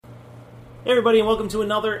Hey everybody, and welcome to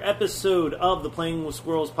another episode of the Playing with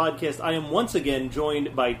Squirrels podcast. I am once again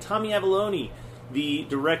joined by Tommy Avalone, the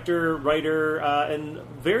director, writer, and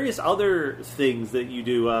various other things that you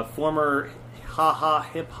do. Former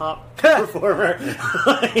hip-hop performer.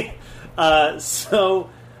 So,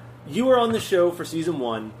 you were on the show for season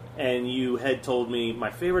 1, and you had told me my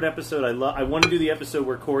favorite episode, I want to do the episode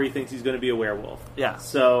where Corey thinks he's going to be a werewolf. Yeah.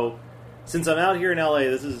 So, since I'm out here in LA,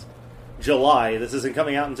 this is July. This isn't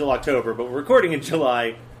coming out until October, but we're recording in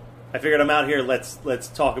July. I figured I'm out here. Let's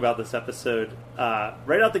talk about this episode.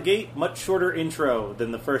 Right out the gate, much shorter intro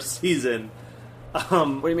than the first season.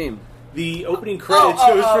 What do you mean? The opening credits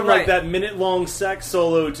goes from right. like that minute-long sax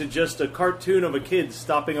solo to just a cartoon of a kid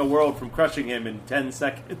stopping a world from crushing him in 10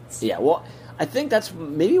 seconds. Yeah, well, I think that's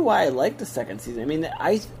maybe why I like the second season. I mean,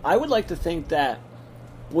 I would like to think that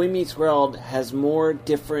Boy Meets World has more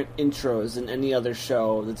different intros than any other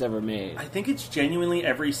show that's ever made. I think it's genuinely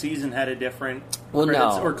every season had a different Well,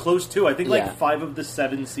 credits, no. or close to. I think Yeah. like 5 of the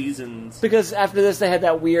 7 seasons. Because after this, they had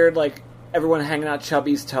that weird, like, everyone hanging out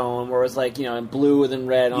Chubby's tone, where it was like, you know, in blue and then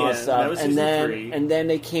red and all Yeah, that stuff. that was and season then 3. and then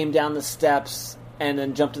they came down the steps and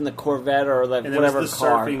then jumped in the Corvette or like And that whatever was the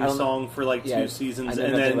car. I surfing don't know. song for like 2 Yeah, seasons, I know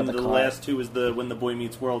and nothing then about the the car. last 2 was the When the Boy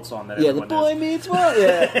Meets World song that Yeah, the everyone Boy knows. Meets World.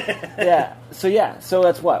 Yeah, yeah. So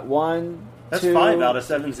that's what 1, That's 2. 5 out of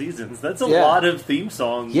 7 seasons. That's a Yeah. lot of theme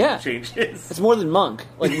song Yeah. changes. It's more than Monk.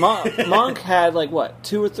 Like Monk had like what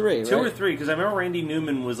 2 or 3, 2 right? or 3, because I remember Randy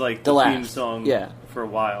Newman was like The the last. theme song Yeah. for a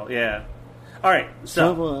while. Yeah. All right,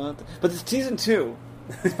 so But season 2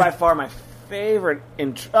 is by far my favorite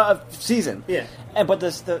season. Yeah. But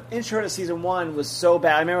the intro to season 1 was so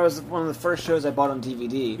bad. I remember it was one of the first shows I bought on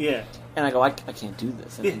DVD. yeah, And I go, I can't do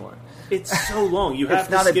this anymore. it's so long. You have It's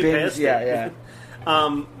to not a skip binge, past yeah, it.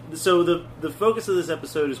 So the focus of this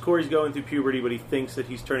episode is Corey's going through puberty, but he thinks that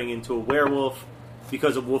he's turning into a werewolf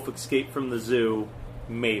because a wolf escaped from the zoo.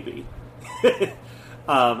 Maybe,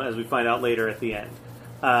 as we find out later at the end.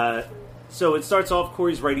 So it starts off.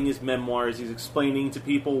 Corey's writing his memoirs. He's explaining to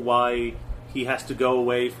people why he has to go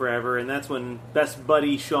away forever, and that's when best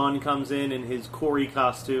buddy Sean comes in his Corey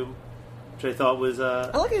costume, which I thought was.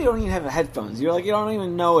 I like that you don't even have headphones. You're like, you don't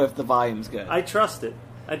even know if the volume's good. I trust it.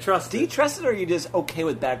 Do you trust it, or are you just okay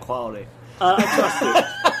with bad quality? I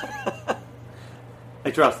trust it.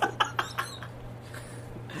 I trust it.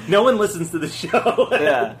 No one listens to the show.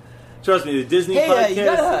 Yeah. Trust me, the Disney Hey,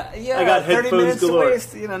 podcast. I got 30 headphones minutes galore. to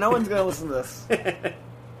waste. You know, no one's going to listen to this.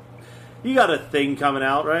 You got a thing coming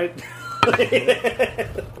out, right?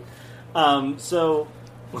 So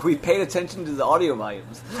We paid attention to the audio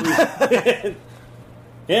volumes. yeah,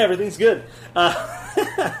 everything's good.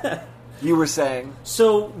 You were saying.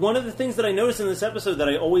 So one of the things that I noticed in this episode that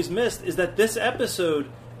I always missed is that this episode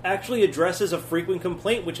actually addresses a frequent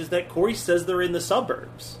complaint, which is that Corey says they're in the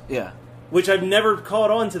suburbs. Yeah. Which I've never caught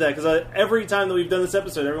on to that, because every time that we've done this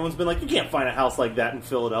episode, everyone's been like, you can't find a house like that in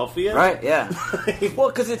Philadelphia. Right, yeah. Well,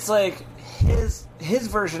 because it's like his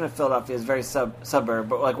version of Philadelphia is very suburb,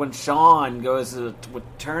 but like when Sean goes with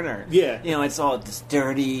Turner, Yeah. you know, it's all just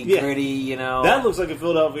dirty, Yeah. gritty, you know. That looks like a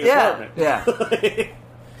Philadelphia Yeah, apartment. yeah.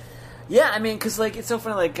 Yeah, I mean, because like it's so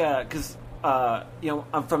funny, like because you know,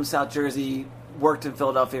 I'm from South Jersey, worked in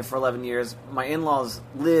Philadelphia for 11 years. My in-laws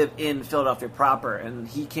live in Philadelphia proper, and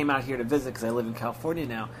he came out here to visit because I live in California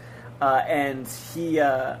now. And he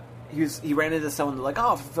ran into someone like,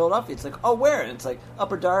 oh, from Philadelphia. It's like, oh, where? And it's like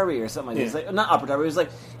Upper Darby or something like that. Yeah. It's like not Upper Darby. It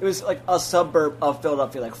was like a suburb of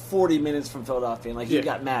Philadelphia, like 40 minutes from Philadelphia. And like he Yeah.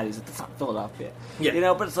 got mad. He's like, that's not Philadelphia. Yeah. You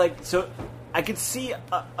know, but it's like so. I could see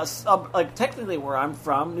like technically where I'm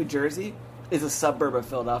from, New Jersey, is a suburb of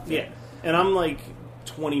Philadelphia. Yeah. And I'm like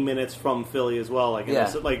 20 minutes from Philly as well. Like,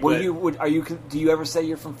 Yeah. like Will but you? Do you ever say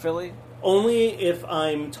you're from Philly? only if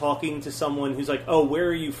I'm talking to someone who's like, oh, where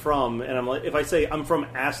are you from? And I'm like, if I say I'm from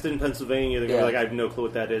Aston, Pennsylvania, they're gonna Yeah. be like, I have no clue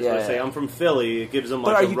what that is. Yeah, But I say yeah. I'm from Philly, it gives them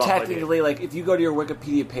But like are a you rough technically like if you go to your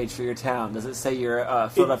Wikipedia page for your town, does it say you're a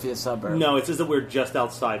Philadelphia suburb? No, it says that we're just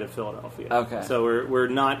outside of Philadelphia. Okay. So we're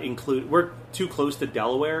not we're too close to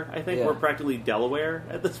Delaware, I think. Yeah. We're practically Delaware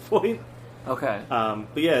at this point. Okay. But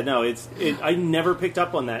yeah, no, I never picked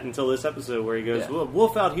up on that until this episode where he goes, Yeah. well,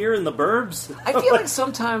 wolf out here in the burbs? I feel like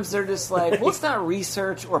sometimes they're just like, well, let's not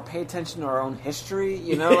research or pay attention to our own history,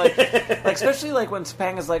 you know? Like especially like when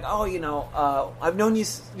Spang is like, oh, you know, I've known you,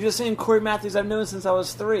 you're the same Corey Matthews I've known since I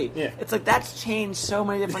was 3. Yeah. It's like, that's changed so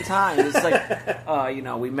many different times. It's like, you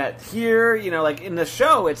know, we met here, you know, like in the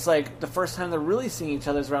show, it's like the first time they're really seeing each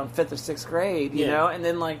other is around 5th or 6th grade, you Yeah. know? And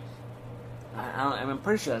then like, I'm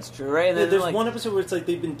pretty sure that's true, right? And then There's like, one episode where it's like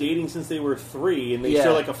they've been dating since they were 3, and they Yeah.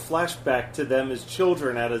 show like a flashback to them as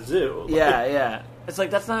children at a zoo. yeah. It's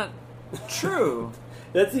like, that's not true.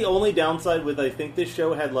 That's the only downside with, I think this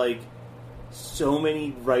show had, like, so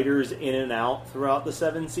many writers in and out throughout the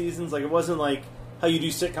 7 seasons. Like, it wasn't like how you do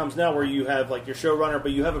sitcoms now where you have, like, your showrunner,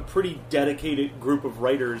 but you have a pretty dedicated group of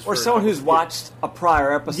writers. Or someone who's watched a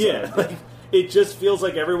prior episode. Yeah, like, it just feels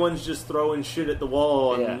like everyone's just throwing shit at the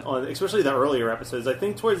wall, on especially the earlier episodes. I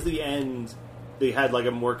think towards the end, they had, like,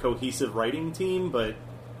 a more cohesive writing team, but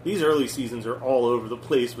these early seasons are all over the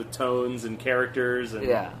place with tones and characters,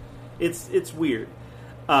 and it's weird.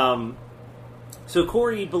 So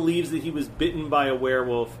Corey believes that he was bitten by a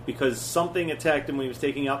werewolf because something attacked him when he was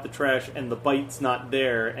taking out the trash, and the bite's not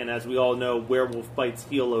there. And as we all know, werewolf bites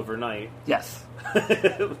heal overnight. Yes,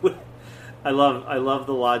 I love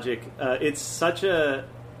the logic. It's such a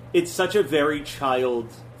very child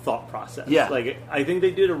thought process. Yeah, like I think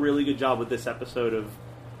they did a really good job with this episode of.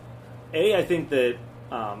 I think that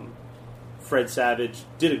Fred Savage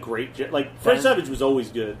did a great job. Like Fred Savage was always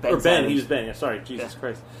good. Ben or Ben, Savage. he was Ben. Yeah, sorry, Jesus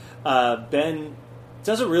Christ. Ben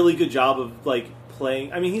does a really good job of like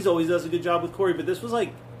playing. I mean, he's always does a good job with Corey, but this was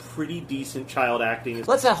like pretty decent child acting. Well,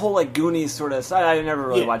 that's that whole like Goonies sort of. I never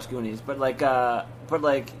really watched Goonies, but like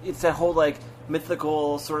it's that whole like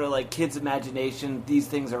mythical sort of like kids' imagination. These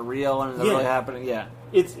things are real and they're really happening. Yeah,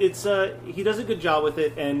 it's he does a good job with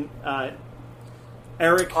it, and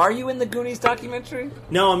Eric. Are you in the Goonies documentary?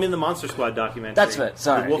 No, I'm in the Monster Squad documentary. That's right.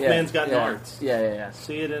 Sorry, The Wolfman's Got Nards. Yeah.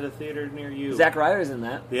 See it at a theater near you. Zack Ryder's in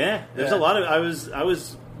that. Yeah, there's a lot of. I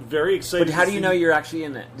was very excited. But how do you know you're actually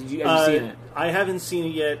in it? Have you seen it? I haven't seen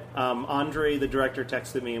it yet. Andre, the director,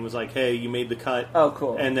 texted me and was like, "Hey, you made the cut." Oh,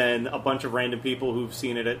 cool. And then a bunch of random people who've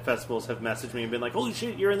seen it at festivals have messaged me and been like, "Holy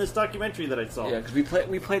shit, you're in this documentary that I saw." Yeah, because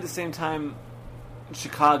we played the same time in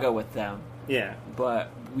Chicago with them. Yeah, but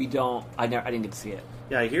we don't. I didn't get to see it.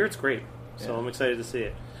 Yeah, I hear it's great, so I'm excited to see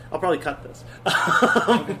it. I'll probably cut this.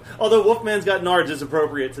 Although Wolfman's Got Nards is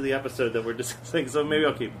appropriate to the episode that we're discussing, so maybe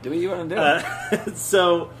I'll keep it. Do what you want to do.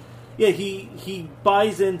 So, yeah, he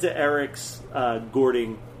buys into Eric's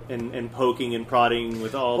gourding and poking and prodding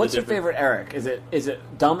with all What's the different... your favorite Eric? Is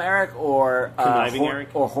it dumb Eric or conniving Eric?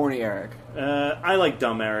 Or horny Eric? I like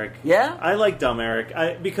dumb Eric. Yeah? I like dumb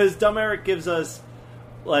Eric. Because dumb Eric gives us,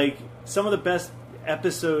 like, some of the best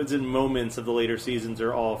episodes and moments of the later seasons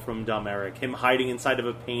are all from dumb Eric. Him hiding inside of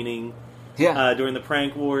a painting during the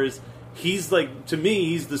prank wars. He's like, to me,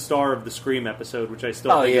 he's the star of the Scream episode, which I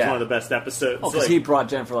still think is one of the best episodes. Oh, because he brought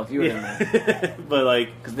Jennifer Love Hewitt in there. But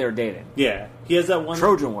like, because they were dating. Yeah, he has that one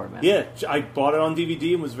Trojan War, man. Yeah, I bought it on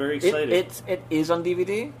DVD and was very excited. It is on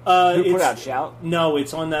DVD. Who put out Shout? No,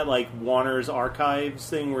 it's on that like Warner's Archives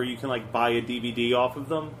thing where you can like buy a DVD off of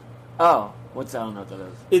them. Oh, what's that? I don't know what that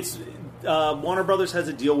is. It's Warner Brothers has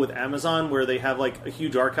a deal with Amazon where they have like a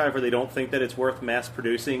huge archive where they don't think that it's worth mass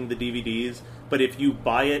producing the DVDs, but if you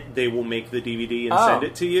buy it, they will make the DVD and send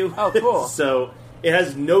it to you. Oh, cool. So it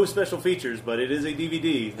has no special features, but it is a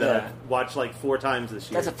DVD that I've watched like 4 times this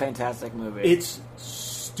year. That's a fantastic movie. It's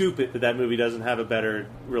stupid that movie doesn't have a better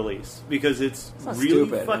release because it's really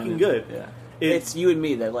stupid, fucking good. Yeah. It's you and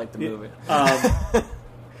me that like the movie.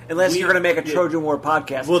 Unless We- you're going to make a Trojan War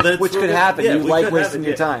podcast, Well, that's which what could we- happen. yeah, You we like could wasting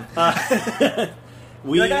happen, your yeah. time.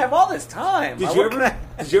 We You're like, I have all this time. Did What you can ever?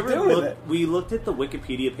 I Did you ever do with look? it? We looked at the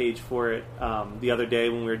Wikipedia page for it the other day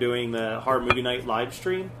when we were doing the Horror Movie Night live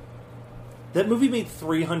stream. That movie made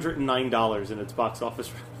 $309 in its box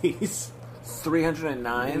office release.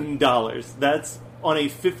 $309? That's on a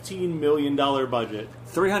 $15 million budget.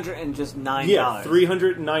 $309. Yeah,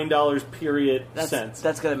 $309. Period. Cents.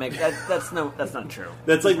 That's gonna make that's not true.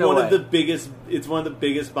 That's There's like no one way. of the biggest. It's one of the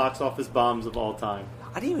biggest box office bombs of all time.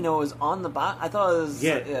 I didn't even know it was on the box. I thought it was.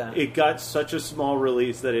 Yeah, it got such a small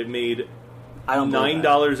release that it made I don't believe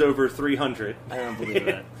 $9 over $300. I don't believe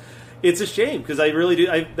that. It's a shame because I really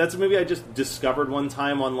do. That's a movie I just discovered one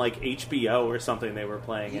time on like HBO or something. They were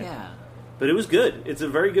playing it, but it was good. It's a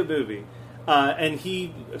very good movie.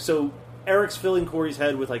 So Eric's filling Corey's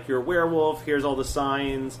head with like, you're a werewolf. Here's all the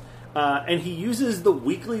signs, and he uses the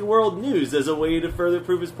Weekly World News as a way to further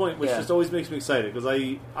prove his point, which just always makes me excited because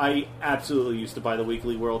I absolutely used to buy the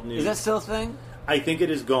Weekly World News. Is that still a thing? I think it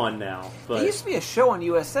is gone now. But It used to be a show on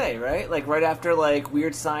USA, right? Like right after like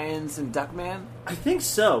Weird Science and Duckman. I think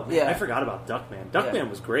so. Man, Yeah. I forgot about Duckman. Duckman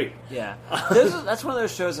was great. Yeah, that's one of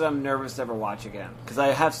those shows that I'm nervous to ever watch again because I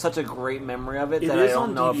have such a great memory of it It that I is don't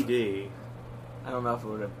on know DVD. I don't know if it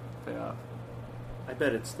would have paid off. I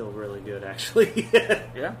bet it's still really good, actually.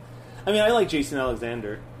 Yeah, I mean, I like Jason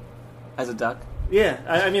Alexander. as a duck. Yeah,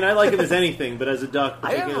 I mean, I like him as anything, but as a duck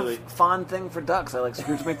I have particularly. a fond thing for ducks. I like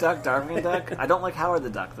Scrooge McDuck, Darkwing Duck. I don't like Howard the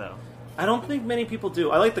Duck though. I don't think many people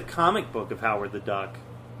do. I like the comic book of Howard the Duck.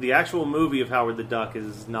 the actual movie of Howard the Duck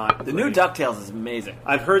is not The great. new DuckTales is amazing.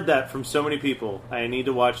 I've heard that from so many people. I need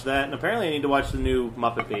to watch that, and apparently I need to watch the new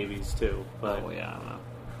Muppet Babies too. But Oh, yeah, I don't know.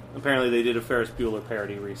 apparently they did a Ferris Bueller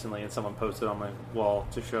parody recently, and someone posted on my wall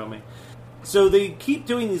to show me. So they keep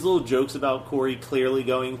doing these little jokes about Corey clearly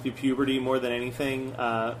going through puberty more than anything.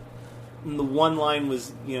 And the one line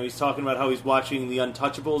was, he's talking about how he's watching The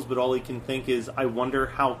Untouchables, but all he can think is, I wonder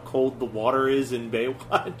how cold the water is in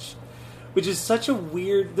Baywatch. Which is such a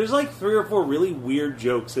weird... There's like 3 or 4 really weird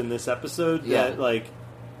jokes in this episode that, like,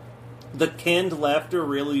 the canned laughter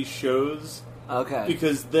really shows. Okay.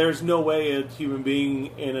 Because there's no way a human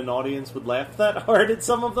being in an audience would laugh that hard at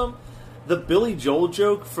some of them. The Billy Joel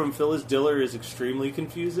joke from Phyllis Diller is extremely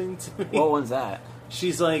confusing to me. What one's that?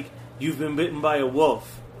 She's like, you've been bitten by a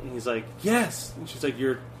wolf. And he's like, yes. And she's like,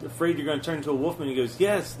 you're afraid you're going to turn into a wolf? And he goes,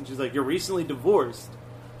 yes. And she's like, you're recently divorced.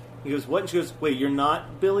 He goes, what? And she goes, wait, you're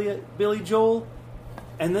not Billy Joel?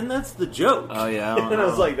 And then that's the joke. Oh, yeah. And I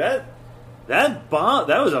was like, that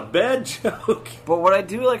was a bad joke. But what I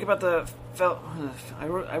do like about the... I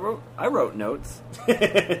wrote notes.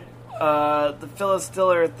 The Phyllis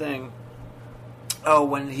Diller thing. Oh,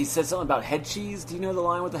 when he said something about head cheese. Do you know the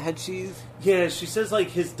line with the head cheese? Yeah, she says,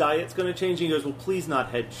 like, his diet's going to change, and he goes, well, please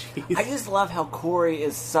not head cheese. I just love how Corey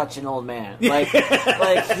is such an old man. Like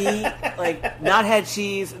not head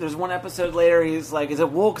cheese. There's one episode later, he's like, is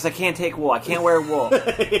it wool? Because I can't take wool. I can't wear wool.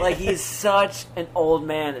 Like, he's such an old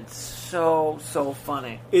man. It's so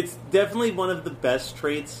funny. It's definitely one of the best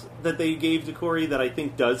traits that they gave to Corey that I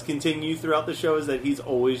think does continue throughout the show, is that he's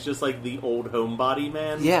always just, like, the old homebody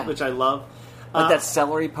man, which I love. Like that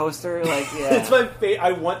celery poster, like, yeah. It's my favorite.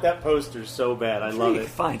 I want that poster so bad. I love it.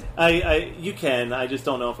 Find it. You can. I just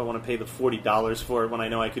don't know if I want to pay the $40 for it when I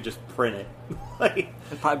know I could just print it.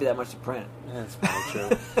 It'd probably be that much to print. That's probably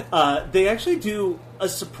true. They actually do a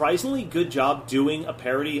surprisingly good job doing a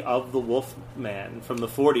parody of the Wolfman from the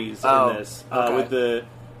 40s in this,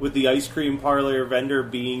 with the ice cream parlor vendor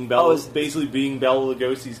being basically being Bela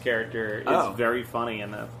Lugosi's character is very funny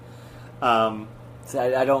in this. See,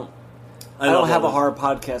 I don't have a horror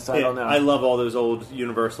podcast, so I don't know. I love all those old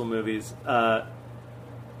Universal movies. And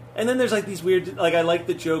then there's like these weird... Like, I like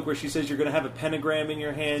the joke where she says you're going to have a pentagram in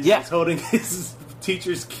your hand. Yeah. He's holding his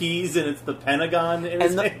teacher's keys, and it's the Pentagon in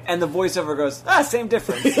his hand. And the voiceover goes, same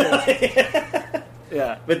difference.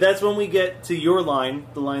 Yeah. But that's when we get to your line,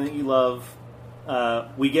 the line that you love.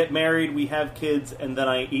 We get married, we have kids, and then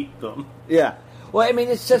I eat them. Yeah. Well, I mean,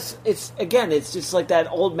 it's just like that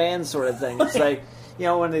old man sort of thing. It's like...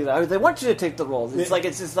 when they want you to take the roles, it's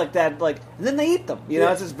just like that, like, and then they eat them.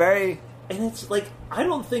 It's just very, and it's like I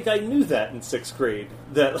don't think I knew that in 6th grade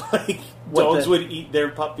that dogs would eat their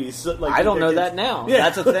puppies. Like, I don't know that now. Yeah,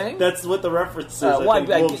 that's a thing. That's what the reference is.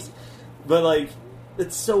 Wolves, but like,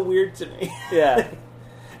 it's so weird to me. Yeah,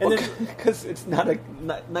 because it's not a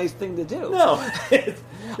nice thing to do. No,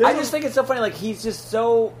 I just think it's so funny. Like, he's just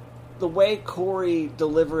so. The way Corey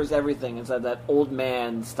delivers everything is that old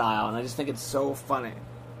man style, and I just think it's so funny.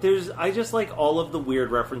 I just like all of the weird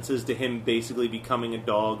references to him basically becoming a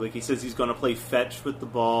dog. Like, he says he's going to play fetch with the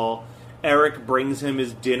ball. Eric brings him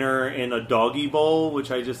his dinner in a doggy bowl, which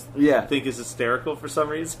I just think is hysterical for some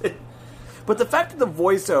reason. But the fact that the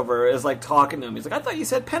voiceover is like talking to him, he's like, I thought you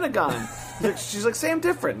said Pentagon. She's like, same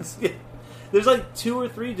difference. Yeah. There's like 2 or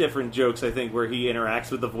 3 different jokes, I think, where he interacts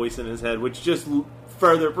with the voice in his head, which just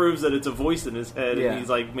further proves that it's a voice in his head, and he's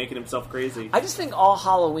like making himself crazy. I just think all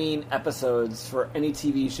Halloween episodes for any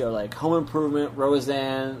TV show, like Home Improvement,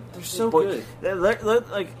 Roseanne, they're so good. They're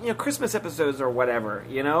like, Christmas episodes or whatever,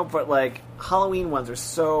 but like Halloween ones are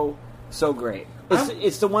so great.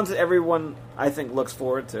 It's the ones that everyone, I think, looks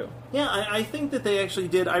forward to. Yeah, I think that they actually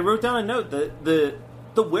did. I wrote down a note that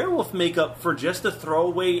the werewolf makeup for just a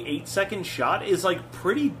throwaway 8-second shot is like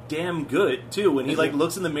pretty damn good too. When he like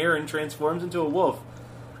looks in the mirror and transforms into a wolf,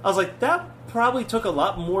 I was like, that probably took a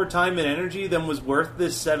lot more time and energy than was worth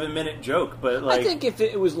this 7-minute joke. But like, I think if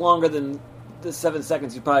it was longer than the 7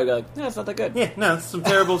 seconds, you'd probably be like, it's not that good. Yeah, no, it's some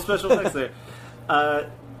terrible special effects there.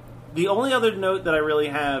 The only other note that I really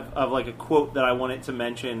have of like a quote that I wanted to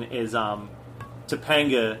mention is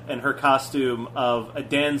Topanga and her costume of a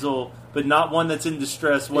damsel, but not one that's in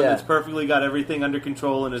distress, one that's perfectly got everything under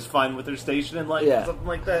control and is fine with her station in life, or something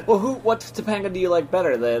like that. Well, what Topanga do you like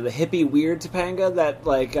better? The hippie weird Topanga that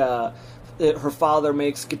like her father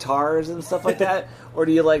makes guitars and stuff like that, or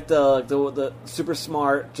do you like the super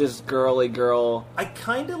smart, just girly girl? I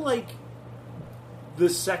kind of like the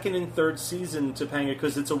 2nd and 3rd season Topanga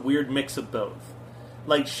because it's a weird mix of both.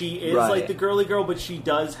 Like, she is like the girly girl, but she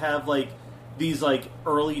does have like these like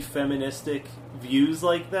early feministic views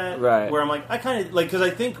like that, right? Where I'm like, I kind of like, because I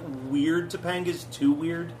think weird Topanga's too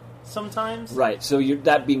weird sometimes. Right. So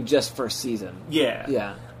that being just first season. Yeah.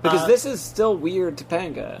 Yeah. Because this is still weird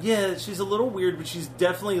Topanga. Yeah, she's a little weird, but she's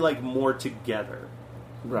definitely like more together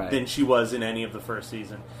than she was in any of the first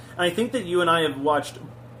season. And I think that you and I have watched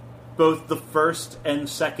both the first and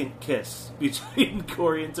second kiss between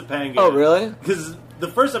Corey and Topanga. Oh, really? Because the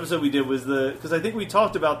first episode we did was because I think we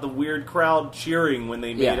talked about the weird crowd cheering when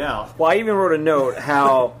they made out. Well, I even wrote a note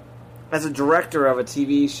how, as a director of a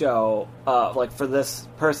TV show, like for this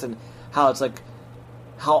person, how it's like,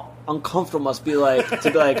 how uncomfortable it must be like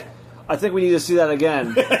to be like, I think we need to see that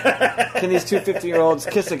again. Can these two 15-year-olds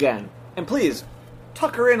kiss again? And please,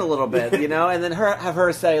 tuck her in a little bit, you know? And then have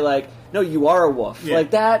her say, like, no, you are a wolf. Yeah.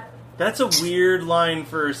 Like that. That's a weird line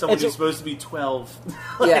for someone who's supposed to be 12.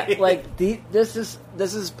 Yeah, like, this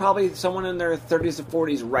is probably someone in their 30s or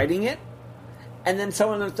 40s writing it, and then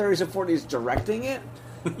someone in their 30s or 40s directing it.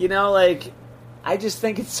 You know, like, I just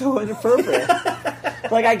think it's so inappropriate.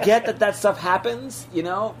 Like, I get that stuff happens, you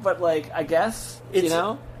know, but, like, I guess, you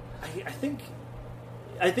know?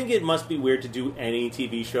 I think it must be weird to do any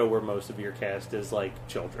TV show where most of your cast is, like,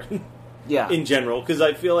 children. Yeah. In general, because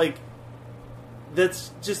I feel like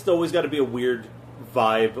that's just always got to be a weird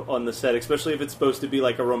vibe on the set, especially if it's supposed to be,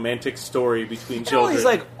 like, a romantic story between children. All these,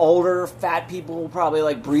 like, older, fat people probably,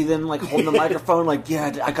 like, breathing, like, holding the microphone, like,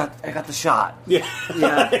 yeah, I got the shot. Yeah.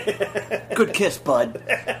 Good kiss, bud.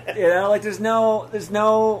 You know, like, there's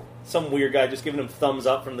no... Some weird guy just giving him thumbs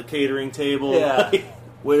up from the catering table. Yeah.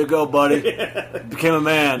 Way to go, buddy. Yeah. Became a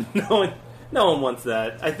man. No one wants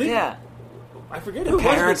that. I think... Yeah. I forget who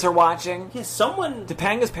parents are watching. Yeah, someone...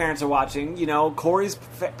 Topanga's parents are watching. You know, Corey's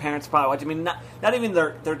parents are probably watching. I mean, not even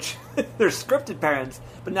their scripted parents,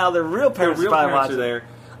 but now their real parents are probably watching. There.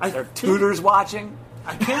 Their tutors watching.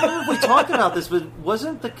 I can't remember if we talked about this, but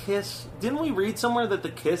wasn't the kiss... Didn't we read somewhere that the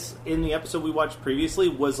kiss in the episode we watched previously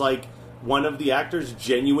was, like, one of the actors'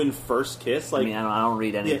 genuine first kiss? Like, I mean, I don't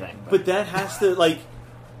read anything. Yeah, but that has to, like...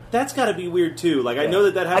 That's got to be weird too. Like I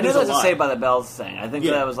know that happens. I know that's a lot. a Saved by the Bells thing. I think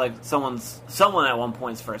that was like someone at one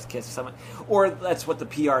point's first kiss or something, or that's what the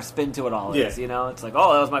PR spin to it all is. You know, it's like,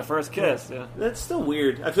 oh, that was my first kiss. Yeah. That's still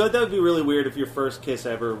weird. I feel like that would be really weird if your first kiss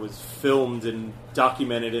ever was filmed and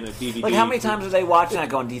documented in a DVD. Like how many times are they watching that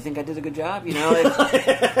going, do you think I did a good job? You know. Like,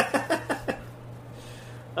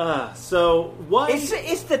 so what?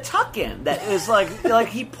 It's the tuck in that is like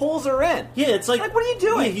he pulls her in. Yeah, it's like what are you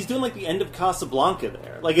doing? Yeah, he's doing like the end of Casablanca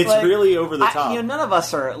there. Like it's really over the top. You know, none of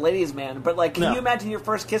us are ladies' man, but like, can you imagine your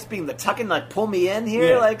first kiss being the tuck in? Like, pull me in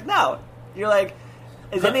here. Yeah. Like, no, you're like,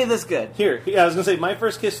 is any of this good? Here, I was gonna say my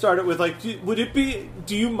first kiss started with like, would it be?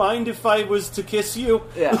 Do you mind if I was to kiss you?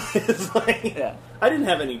 Yeah, it's like, I didn't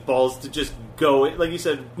have any balls to just go in. Like you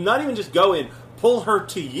said, not even just go in, pull her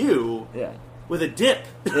to you. Yeah. With a dip.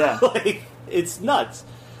 Yeah. Like, it's nuts.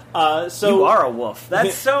 So you are a wolf.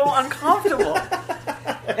 That's so uncomfortable.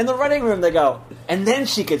 In the writing room, they go, and then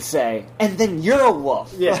she could say, and then you're a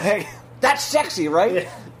wolf. Yeah. Like, that's sexy, right? Yeah.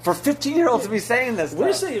 For 15-year-olds to be saying this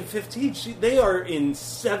We're stuff. saying 15. They are in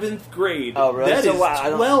 7th grade. Oh, really? That so, is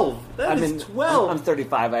wow, 12. That is 12. I'm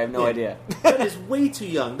 35. I have no idea. That is way too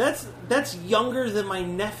young. That's younger than my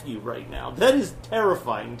nephew right now. That is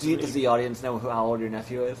terrifying to me. Does the audience know how old your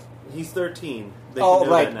nephew is? He's 13. Oh,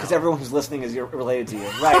 right, because everyone who's listening is related to you.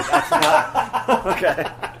 Right. Okay.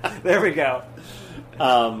 There we go.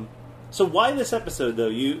 So why this episode, though?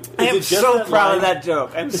 I am so proud of that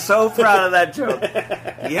joke. I'm so proud of that joke.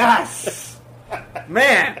 Yes!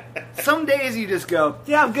 Man, some days you just go,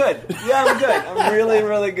 yeah, I'm good. Yeah, I'm good. I'm really,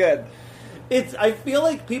 really good. I feel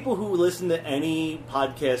like people who listen to any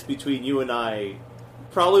podcast between you and I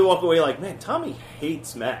probably walk away like, man, Tommy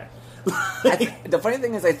hates Matt. The funny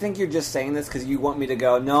thing is, I think you're just saying this because you want me to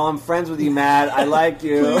go, no, I'm friends with you, Matt. I like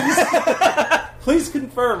you. Please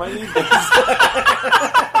confirm. I need this.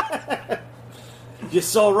 You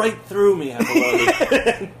saw right through me,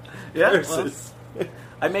 Apolloni. Yeah. Well,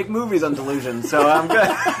 I make movies on delusion, so I'm good.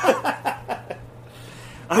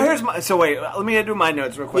 Wait, let me do my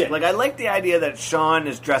notes real quick. Yeah. Like, I like the idea that Sean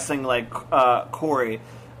is dressing like Corey.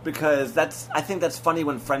 Because I think that's funny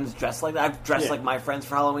when friends dress like that. I've dressed like my friends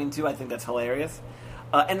for Halloween too. I think that's hilarious.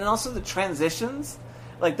 And then also the transitions,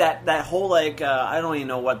 like that whole like I don't even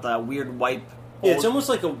know what the weird wipe. Yeah, it's almost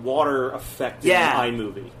like a water effect in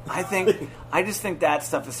iMovie. I just think that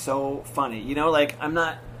stuff is so funny. You know, like I'm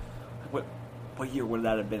not. What year would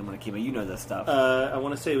that have been when it came out? You know this stuff. I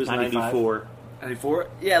want to say it was 94. 94.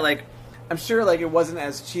 Yeah, like. I'm sure, like, it wasn't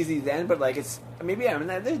as cheesy then, but, like, it's... Maybe, I mean,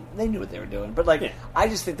 they knew what they were doing. But, like, I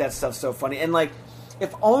just think that stuff's so funny. And, like,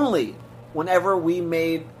 if only whenever we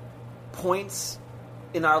made points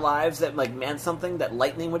in our lives that like meant something, that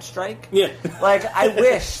lightning would strike. Yeah. Like, I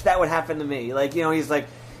wish that would happen to me. Like, you know, he's like,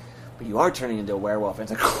 but you are turning into a werewolf. And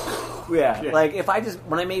it's like, yeah. Like, if I just,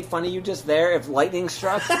 when I made fun of you just there, if lightning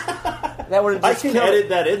struck, that would have I just can killed edit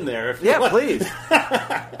that in there. If you Yeah, want. please.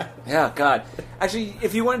 Yeah, God. Actually,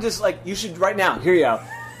 if you want to just, like, you should, right now, here you go.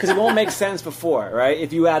 Because it won't make sense before, right?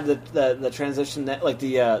 If you add the transition, like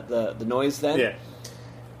the noise then. Yeah.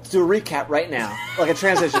 Let's do a recap right now. Like a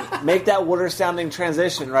transition. Make that water-sounding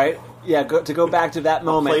transition, right? Yeah, go back to that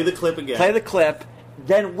moment. Play the clip again. Play the clip.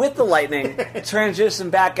 Then with the lightning, transition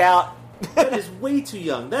back out. That is way too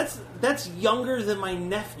young. That's younger than my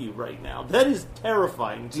nephew right now. That is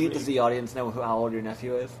terrifying to me. Does the audience know how old your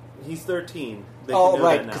nephew is? He's 13. They Oh, can know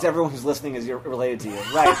right, that now. because everyone who's listening is related to you.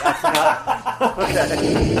 Right, I forgot.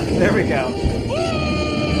 Okay, there we go.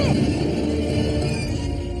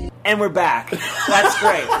 And we're back. That's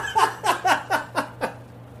great.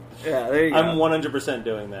 Yeah, there you go. I'm 100%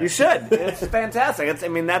 doing that. You should. It's fantastic.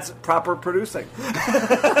 That's proper producing.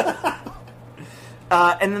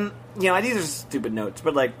 And then, you know, these are stupid notes,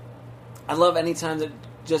 but, like, I love any time that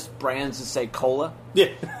just brands just say cola. Yeah.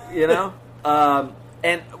 You know?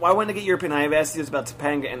 And I wanted to get your opinion. I've asked you this about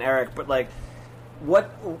Topanga and Eric, but, like,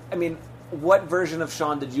 what version of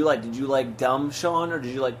Sean did you like? Did you like dumb Sean or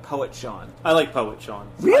did you like poet Sean? I like poet Sean.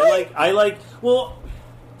 Really? I like. Well,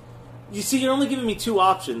 you see, you're only giving me two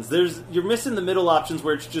options. You're missing the middle options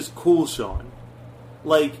where it's just cool Sean.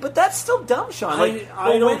 Like, But that's still dumb Sean. Like,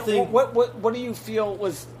 I don't think- What do you feel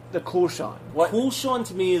was the cool Sean? What? cool Sean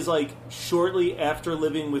to me is like shortly after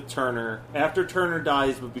living with Turner, after Turner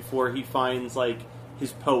dies, but before he finds like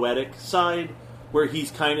his poetic side, where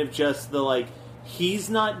he's kind of just the like. He's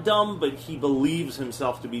not dumb, but he believes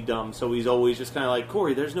himself to be dumb, so he's always just kind of like,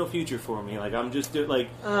 Corey, there's no future for me. Like, I'm just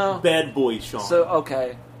bad boy Sean. So,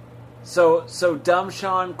 okay. So dumb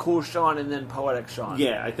Sean, cool Sean, and then poetic Sean.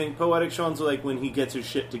 Yeah, I think poetic Sean's like when he gets his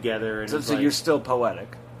shit together. And So, is so like, you're still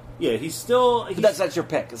poetic. yeah, he's still. But that's your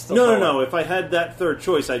pick. It's still no, poetic. no, no. If I had that third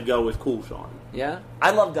choice, I'd go with cool Sean. Yeah,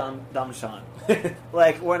 I love dumb Sean.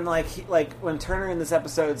 when Turner in this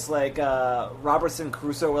episode's like Robinson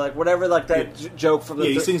Crusoe or like whatever, like that joke from the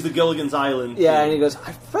Yeah, he sings the Gilligan's Island. yeah, thing. and he goes,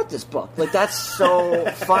 I've read this book. Like, that's so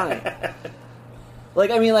funny.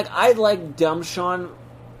 Like, I mean, like, I like dumb Sean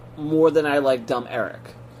more than I like dumb Eric.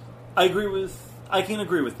 I can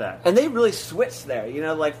agree with that. And they really switched there, you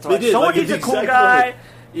know, like, They did, someone like, needs a it's cool exactly guy, right.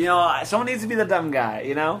 you know, someone needs to be the dumb guy,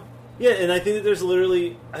 you know? Yeah, and I think that there's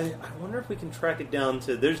literally. I wonder if we can track it down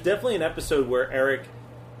to. There's definitely an episode where Eric.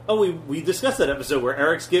 Oh, we discussed that episode where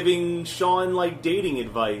Eric's giving Sean like dating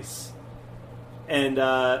advice, and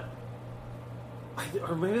or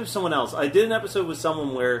maybe it was someone else. I did an episode with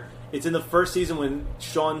someone where it's in the first season when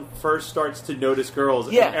Sean first starts to notice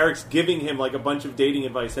girls, Yeah. and Eric's giving him like a bunch of dating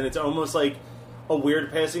advice, and it's almost like a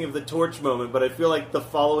weird passing of the torch moment. But I feel like the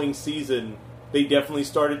following season they definitely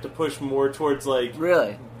started to push more towards like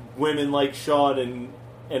Really? women like Sean and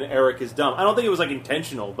Eric is dumb. I don't think it was like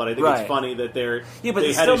intentional, but I think Right. it's funny that Yeah, but they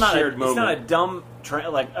it's had still a not shared a, moment. it's not a dumb,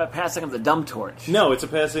 like, a passing of the dumb torch. No, it's a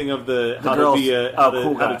passing of the how girls- to be a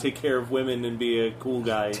cool how guy. to take care of women and be a cool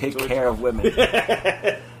guy. Take So care of women.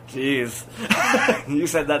 Jeez. You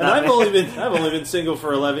said that. And not I've me. only been single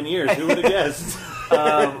for 11 years. Who would have guessed?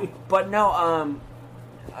 But no, I'm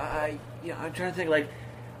trying to think, like,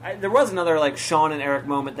 there was another, like, Sean and Eric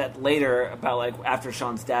moment that later, about, like, after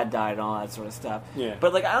Sean's dad died and all that sort of stuff. Yeah.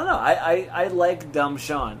 But, like, I don't know, I like dumb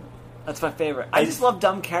Sean. That's my favorite. I just love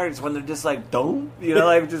dumb characters when they're just, like, dumb, you know,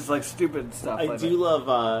 like, just, like, stupid stuff. I like do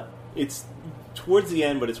love. It's towards the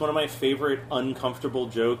end, but it's one of my favorite uncomfortable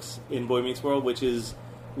jokes in Boy Meets World, which is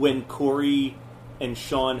when Corey and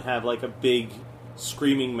Sean have like a big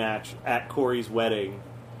screaming match at Corey's wedding.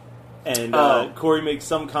 And Corey makes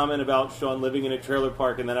some comment about Sean living in a trailer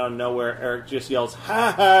park, and then out of nowhere, Eric just yells,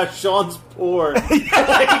 "Ha ha! Sean's poor."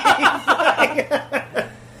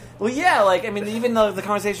 Well, yeah, like, I mean, even the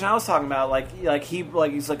conversation I was talking about,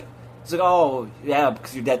 he's like, oh, yeah,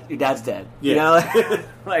 because your dad's dead. You know?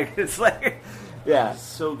 Like, it's like, yeah.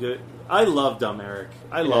 So good. I love dumb Eric.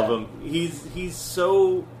 I love him. He's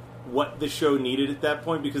so what the show needed at that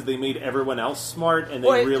point because they made everyone else smart and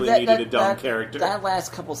they really needed a dumb character. That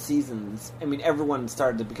last couple seasons, I mean, everyone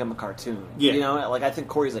started to become a cartoon. Yeah. You know, like, I think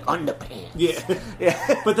Corey's like, underpants. Yeah.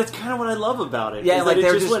 Yeah. But that's kind of what I love about it. Yeah, is like, that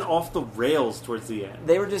they're it just just- went off the rails towards the end.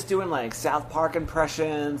 They were just doing, like, South Park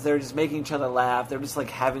impressions. They were just making each other laugh. They were just,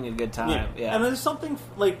 like, having a good time. Yeah. And there's something,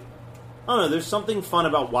 like, I don't know, there's something fun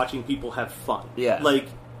about watching people have fun. Yeah. Like,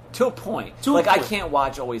 to a point. To a like, I point. can't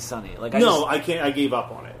watch Always Sunny. Like, I can't, I gave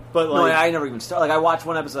up on it. But, No, like, I never even started. Like, I watched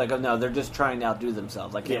one episode, I go, no, they're just trying to outdo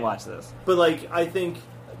themselves. I can't Yeah. watch this. But, like, I think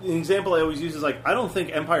an example I always use is like, I don't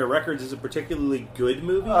think Empire Records is a particularly good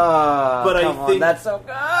movie. But I think that's so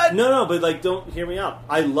good. No, but like, don't hear me out.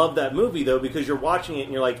 I love that movie though because you're watching it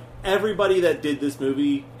and you're like, everybody that did this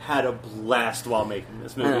movie had a blast while making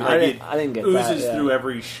this movie. I didn't get that. Oozes through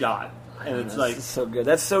every shot, and it's like so good.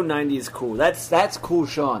 That's so 90s cool. That's Cool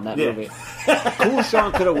Sean. That Yeah. movie. Cool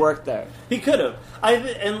Sean could have worked there. he could have.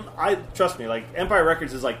 I trust me. Like Empire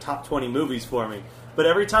Records is like top 20 movies for me. But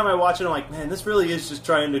every time I watch it, I'm like, man, this really is just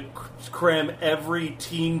trying to cram every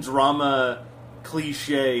teen drama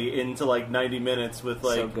cliche into like 90 minutes with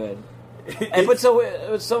like So good. And what's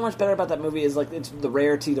so much better about that movie is like it's the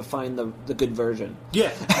rarity to find the good version.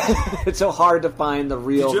 Yeah. It's so hard to find the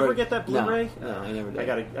real. Did you ever get that Blu-ray? No, I never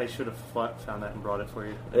did. I should have found that and brought it for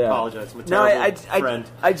you. I Yeah. apologize. I'm a terrible friend.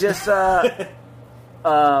 I just. Do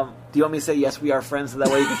you want me to say yes? We are friends, so that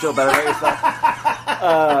way you can feel better about yourself.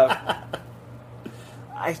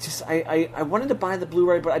 I wanted to buy the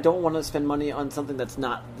Blu-ray, but I don't want to spend money on something that's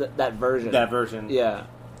not that version. That version. Yeah.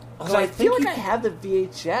 Because I feel like I have the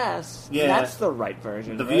VHS. Yeah. That's the right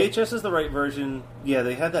version. The right? VHS is the right version. Yeah,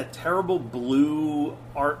 they had that terrible blue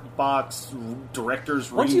art box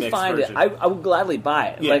director's Once remix you find version. it, I would gladly buy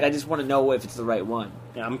it. Yeah. Like, I just want to know if it's the right one.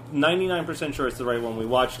 Yeah, I'm 99% sure it's the right one. We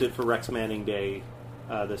watched it for Rex Manning Day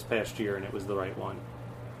this past year, and it was the right one.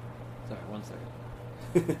 Sorry, 1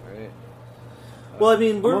 second. Right. Well, I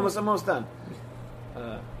mean, we're I'm almost done.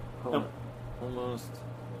 Hold on. Almost.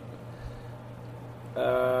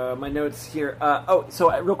 My notes here.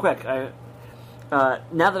 Real quick. Now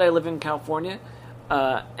that I live in California,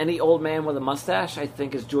 any old man with a mustache, I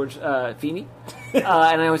think, is George Feeney. And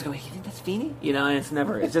I always go, you think that's Feeney? You know, and it's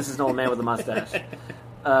never. It's just an old man with a mustache.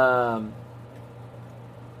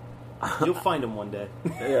 You'll find him one day.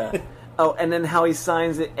 Yeah. Oh, and then how he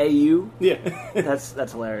signs it AU. Yeah. That's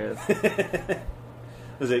hilarious.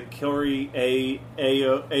 Is it Kilroy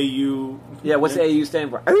AU? Yeah, what's the AU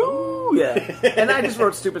stand for? Ooh, yeah. And I just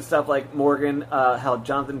wrote stupid stuff like Morgan, how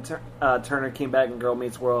Jonathan Turner came back in Girl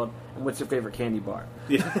Meets World, and what's your favorite candy bar?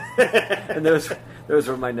 Yeah. And those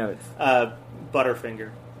were my notes.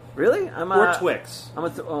 Butterfinger. Really? Or Twix. I'm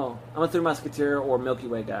a Three Musketeer or Milky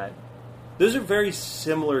Way guy. Those are very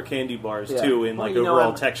similar candy bars too in like you know,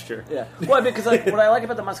 overall texture. Yeah. Well, because like what I like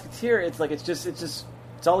about the Musketeer, it's like it's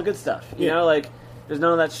all the good stuff. You know, like there's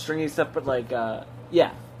none of that stringy stuff, but like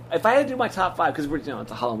yeah. If I had to do my top 5, because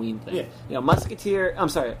it's a Halloween thing. Yeah. You know,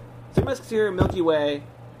 Three Musketeer, Milky Way.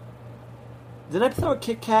 Then I throw a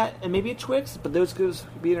Kit Kat and maybe a Twix, but those could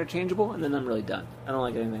be interchangeable, and then I'm really done. I don't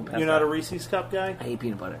like anything past You're not that. a Reese's Cup guy? I hate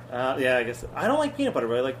peanut butter. Yeah, I guess. I don't like peanut butter,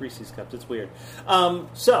 but I like Reese's Cups. It's weird.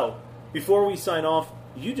 So, before we sign off,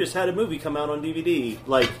 you just had a movie come out on DVD,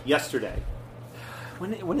 like, yesterday.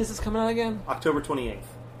 When is this coming out again? October 28th.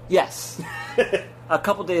 Yes. A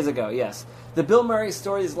couple days ago, yes. The Bill Murray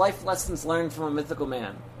story is life lessons learned from a mythical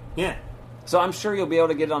man. Yeah. So I'm sure you'll be able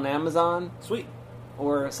to get it on Amazon Sweet.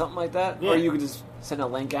 or something like that. Yeah. Or you could just send a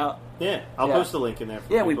link out. Yeah, I'll post a link in there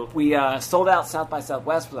for Yeah, people. we sold out South by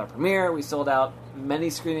Southwest with our premiere. We sold out many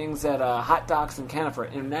screenings at Hot Docs in Canada for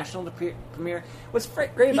international premiere. What's great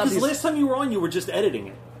about Because these... last time you were on, you were just editing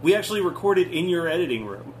it. We actually recorded in your editing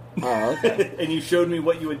room. Oh, okay. And you showed me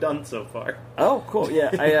what you had done so far. Oh, cool.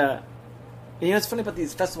 Yeah, it's funny about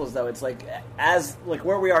these festivals, though. It's like,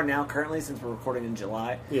 where we are now currently, since we're recording in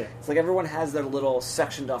July, Yeah. it's like everyone has their little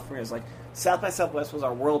sectioned off premieres. Like, South by Southwest was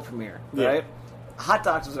our world premiere, right? Hot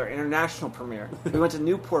Docs was our international premiere. We went to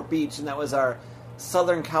Newport Beach, and that was our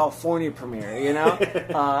Southern California premiere, you know?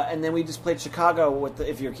 And then we just played Chicago with,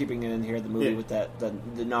 if you're keeping it in here, the movie with the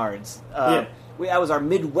Nards. That was our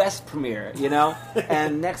Midwest premiere, you know?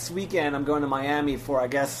 And next weekend, I'm going to Miami for, I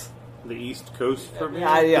guess... The East Coast premiere?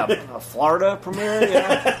 a Florida premiere,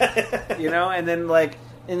 you know, and then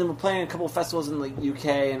we're playing a couple of festivals in the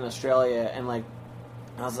UK and Australia, and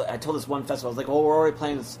I told this one festival, I was like, well, we're already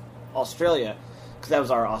playing this Australia, because that was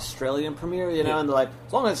our Australian premiere, you know, and they're like,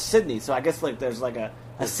 as long as it's Sydney, so I guess there's a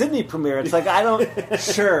Sydney premiere. It's like, I don't,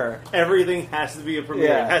 sure. Everything has to be a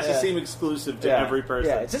premiere. It has to seem exclusive to every person.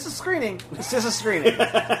 Yeah, it's just a screening.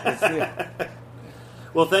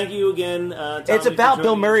 Well, thank you again, Tommy, it's about for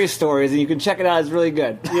Bill joining Murray's stories, and you can check it out. It's really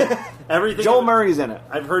good. Yeah, everything. Joel Murray's in it.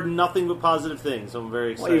 I've heard nothing but positive things, so I'm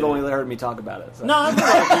very excited. Well, you've only heard me talk about it. So. No, I've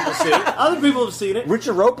heard other people see it. Other people have seen it.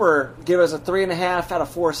 Richard Roper gave us a 3.5 out of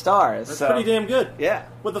 4 stars. That's pretty damn good. Yeah.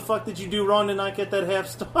 What the fuck did you do wrong to not get that half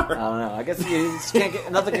star? I don't know. I guess you just can't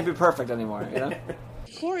get nothing can be perfect anymore. You know.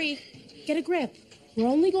 Corey, get a grip. We're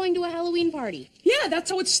only going to a Halloween party. Yeah,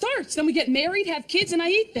 that's how it starts. Then we get married, have kids, and I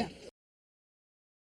eat them.